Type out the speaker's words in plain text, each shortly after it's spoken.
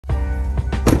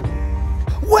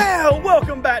Well,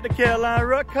 welcome back to Carolina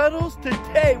Ruck Cuddles.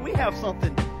 Today we have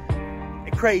something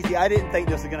crazy. I didn't think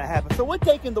this was going to happen. So we're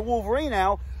taking the Wolverine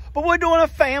out, but we're doing a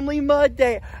family mud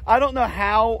day. I don't know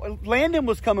how. Landon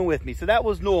was coming with me, so that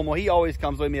was normal. He always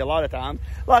comes with me a lot of times.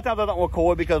 A lot of times I don't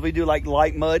record because we do like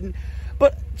light mudding.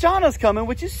 But Jana's coming,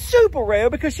 which is super rare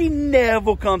because she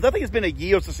never comes. I think it's been a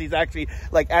year since she's actually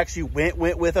went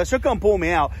with us. She'll come pull me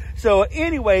out. So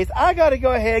anyways, I got to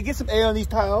go ahead and get some air on these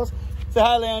towels. Say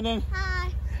hi, Landon. Hi.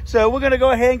 So we're going to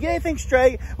go ahead and get everything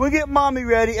straight. We'll get mommy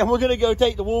ready and we're going to go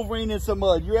take the Wolverine in some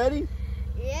mud. You ready?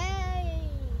 Yay.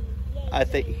 I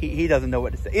think he doesn't know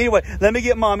what to say. Anyway, let me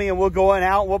get mommy and we're going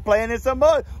out and we're playing in some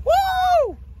mud.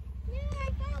 Woo! Yeah, I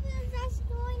thought we were just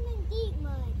going in deep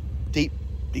mud.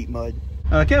 Deep mud.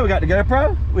 Okay, we got the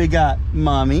GoPro. We got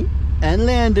mommy and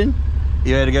Landon.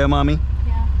 You ready to go, mommy?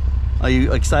 Yeah. Are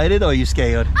you excited or are you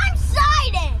scared? I'm excited.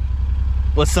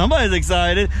 Well, somebody's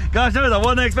excited. Gosh knows, I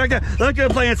wasn't expecting. Let's go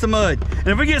play in some mud. And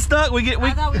if we get stuck, we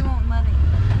I thought we weren't mudding.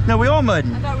 No, we are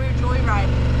mudding. I thought we were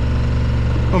joyriding.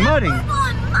 We're mudding. We're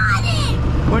going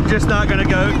mudding. We're just not gonna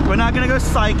go. We're not gonna go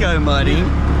psycho mudding.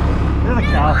 There's a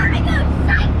cow. We're gonna go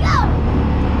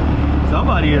psycho.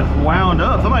 Somebody is wound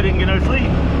up. Somebody didn't get no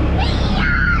sleep.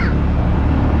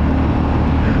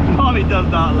 Mommy does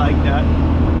not like that.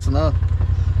 That's enough.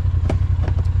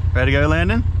 Ready to go,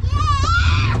 Landon? Yeah.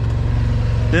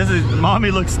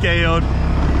 Mommy looks scared.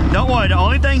 Don't worry, the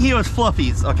only thing here is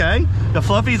fluffies, okay? The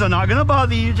fluffies are not gonna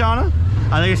bother you, Jana.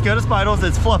 I know you're scared of spiders,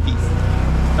 it's fluffies.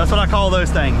 That's what I call those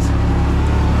things.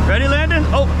 Ready, Landon?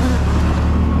 Oh.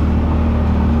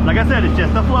 Like I said, it's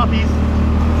just the fluffies.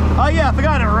 Oh yeah, I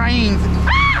forgot it rains.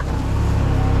 Ah!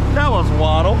 That was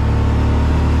waddle.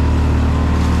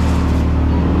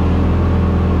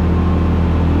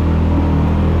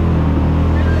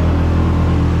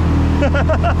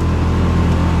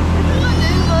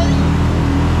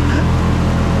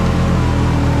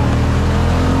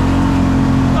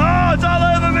 Oh, it's all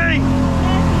over me.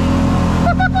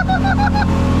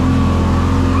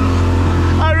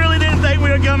 I really didn't think we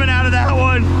were coming out of that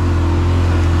one.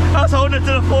 I was holding it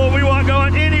to the floor. We weren't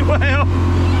going anywhere.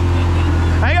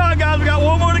 Hang on, guys. We got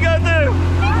one more to go through.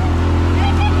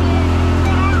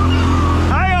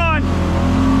 Hang on.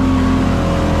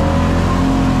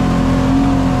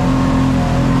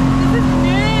 This is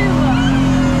new.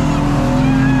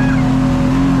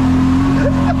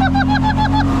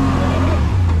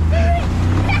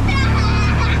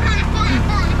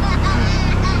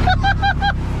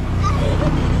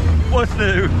 What's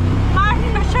new? My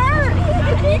shirt.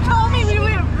 You told me we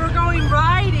were going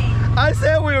riding. I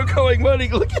said we were going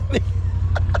mudding. Look at me.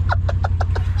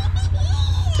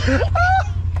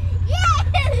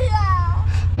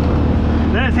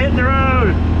 Let's hit the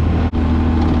road.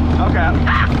 Okay.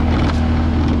 Ah!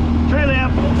 Tree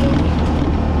limb.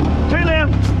 Tree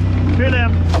limb. Tree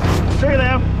limb. Tree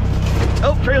limb.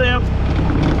 Oh, tree limb.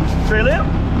 Tree limb.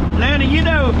 Lanny, you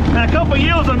know, in a couple of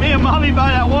years when me and mommy buy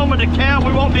that one with the cab,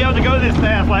 we won't be able to go this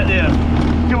fast like this.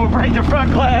 It will break the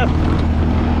front glass.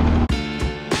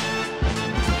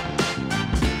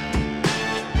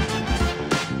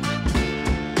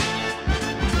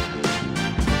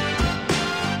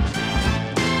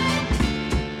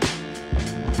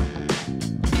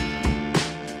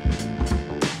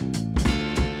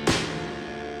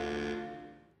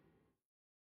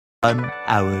 An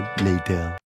hour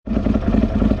later.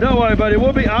 Don't worry, buddy.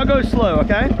 I'll go slow,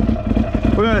 okay?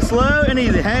 We're gonna slow and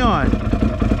easy. Hang on.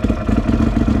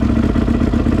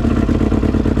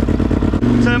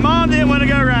 So mom didn't want to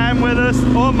go riding with us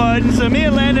or mudding, so me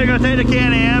and Landon are gonna take the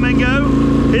Can-Am and go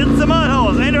hit some mud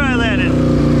holes. Ain't it right, Landon?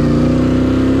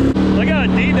 Look how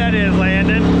deep that is,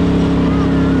 Landon.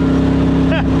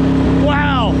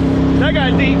 Wow, that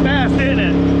got deep fast, didn't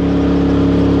it?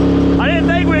 I didn't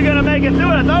think we were gonna make it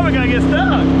through it. I thought we were gonna get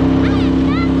stuck.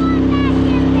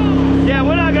 Yeah,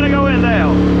 we're not gonna go in there.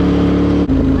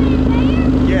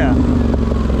 Yeah.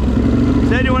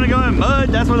 Said you wanna go in mud?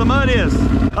 That's where the mud is.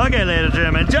 Okay, ladies and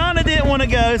gentlemen, Jana didn't wanna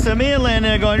go, so me and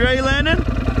Landon are going. You ready, Landon?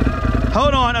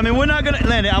 Hold on, I mean, we're not gonna,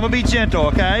 Landon, I'm gonna be gentle,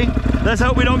 okay? Let's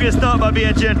hope we don't get stuck by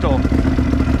being gentle.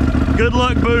 Good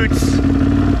luck, boots.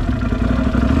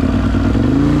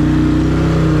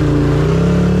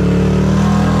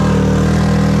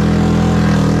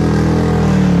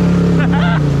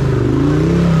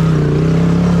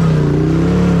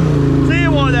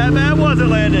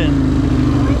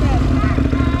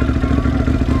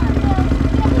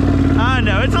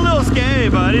 It's a little scary,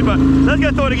 buddy, but let's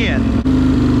go through it again.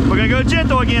 We're gonna go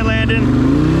gentle again, Landon.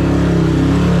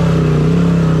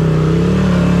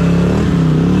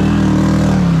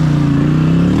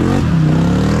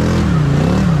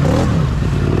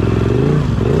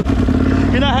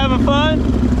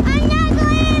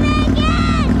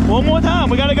 on.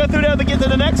 We got to go through there to get to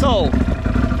the next hole.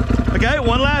 Okay,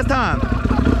 one last time.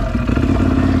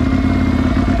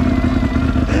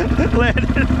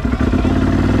 Landon.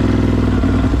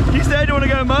 You said you want to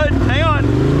go mud? Hang on.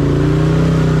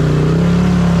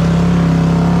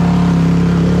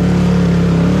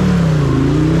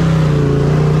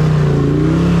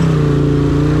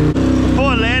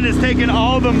 Poor Landon's taking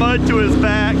all the mud to his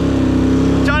back.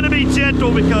 Trying to be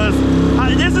gentle because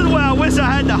this is where I wish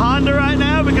I had the Honda right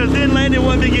now, because then Landon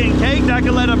wouldn't be getting caked. I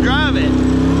could let him drive it.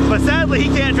 But sadly, he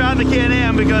can't drive the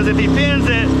Can-Am because if he pins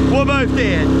it, we're both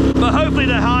dead. But hopefully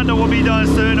the Honda will be done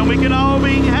soon and we can all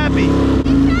be happy. It's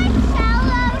not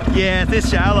shallow. Yeah, it's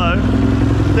shallow.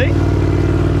 See?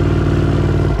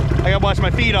 I gotta wash my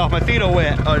feet off. My feet are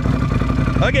wet.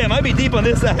 Okay, it might be deep on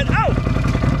this side. Oh!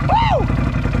 Woo!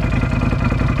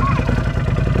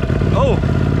 Oh!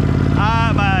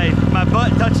 My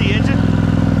butt touched the engine.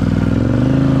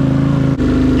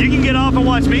 You can get off and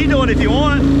watch me do it if you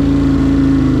want.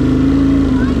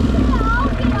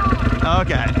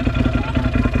 Okay.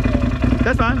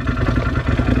 That's fine.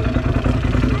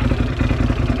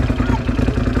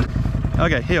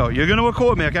 Okay, here, you're gonna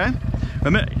record me, okay?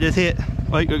 Remember, just hit,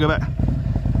 wait, go back.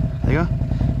 There you go.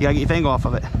 You gotta get your finger off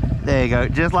of it. There you go,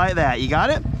 just like that. You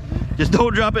got it? Just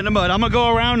don't drop it in the mud. I'm gonna go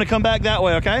around and come back that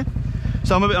way, okay?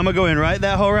 So I'm gonna go in right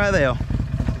that hole right there.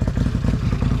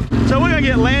 So we're gonna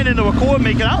get Landon to record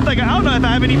me, because I don't know if I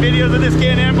have any videos of this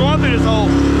Can-Am going through this hole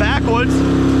backwards.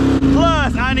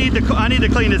 Plus, I need to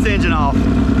clean this engine off.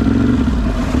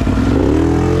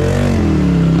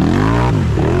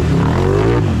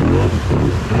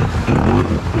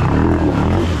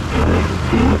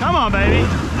 Come on, baby.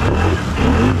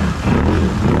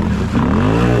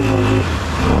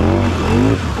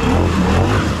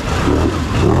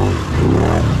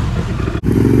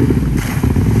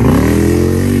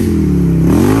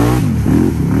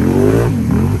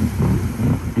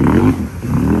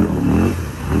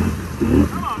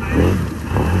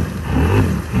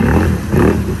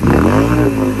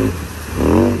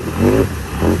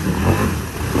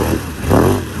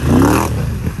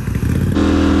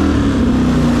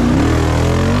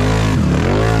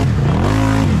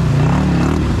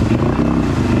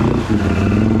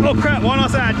 Oh crap, one on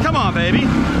side. Come on, baby.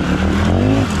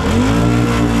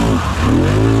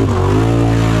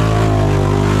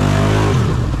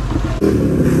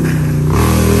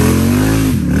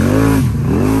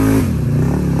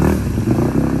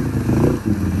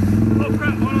 Oh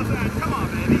crap, one on side. Come on,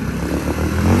 baby.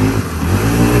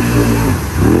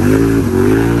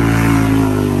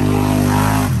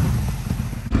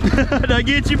 Did I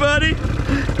get you, buddy?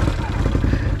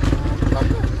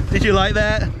 Did you like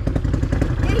that?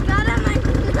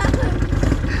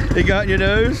 It got in your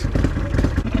nose?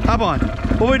 Hop on.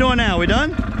 What are we doing now? We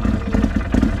done? No.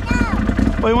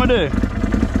 What do you want to do?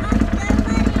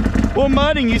 Well,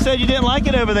 mudding. You said you didn't like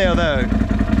it over there, though.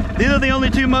 These are the only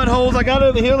 2 mud holes I got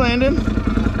over here, Landon.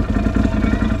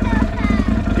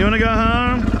 You want to go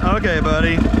home? Okay,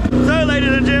 buddy. So,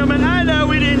 ladies and gentlemen, I know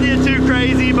we didn't get too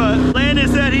crazy, but Landon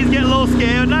said he's getting a little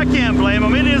scared, and I can't blame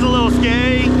him. It is a little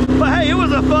scary. But hey, it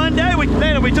was a fun day. We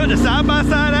took the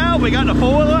side-by-side out. We got the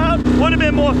 4-wheeler out. Would have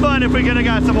been more fun if we could have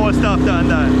got some more stuff done,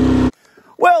 though.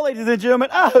 Well, ladies and gentlemen,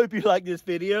 I hope you liked this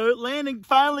video. Landon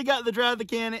finally got to ride the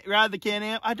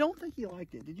Can-Am. I don't think he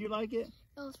liked it. Did you like it?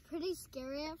 It was pretty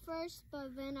scary at first,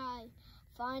 but then I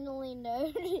finally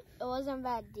noticed it wasn't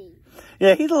that deep.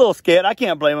 Yeah, he's a little scared. I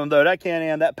can't blame him, though. That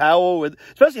Can-Am, that power, with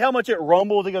especially how much it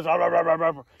rumbles. He goes, rah, rah, rah, rah,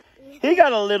 rah. He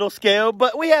got a little scared,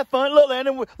 but we had fun. Look,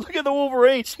 Landon, look at the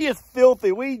Wolverine. She is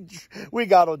filthy. We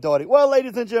got her dirty. Well,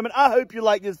 ladies and gentlemen, I hope you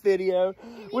like this video.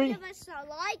 Give us a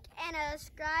like and a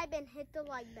subscribe and hit the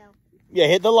like bell. Yeah,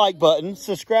 hit the like button,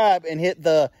 subscribe, and hit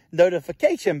the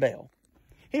notification bell.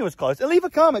 He was close. And leave a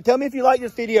comment. Tell me if you like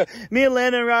this video. Me and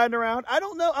Landon riding around. I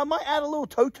don't know. I might add a little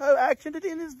Toto action to the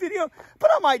end of this video, but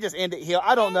I might just end it here.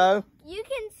 I don't know. You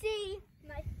can see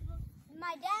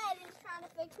my dad is trying to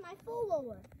fix my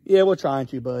 4-wheeler. Yeah, we're trying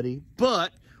to, buddy.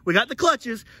 But we got the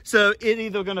clutches, so it's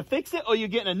either going to fix it or you're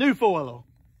getting a new 4-wheeler.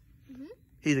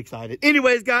 He's excited.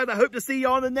 Anyways, guys, I hope to see you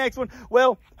on the next one.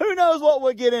 Well, who knows what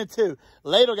we'll get into.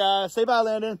 Later, guys. Say bye,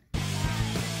 Landon.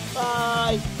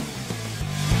 Bye.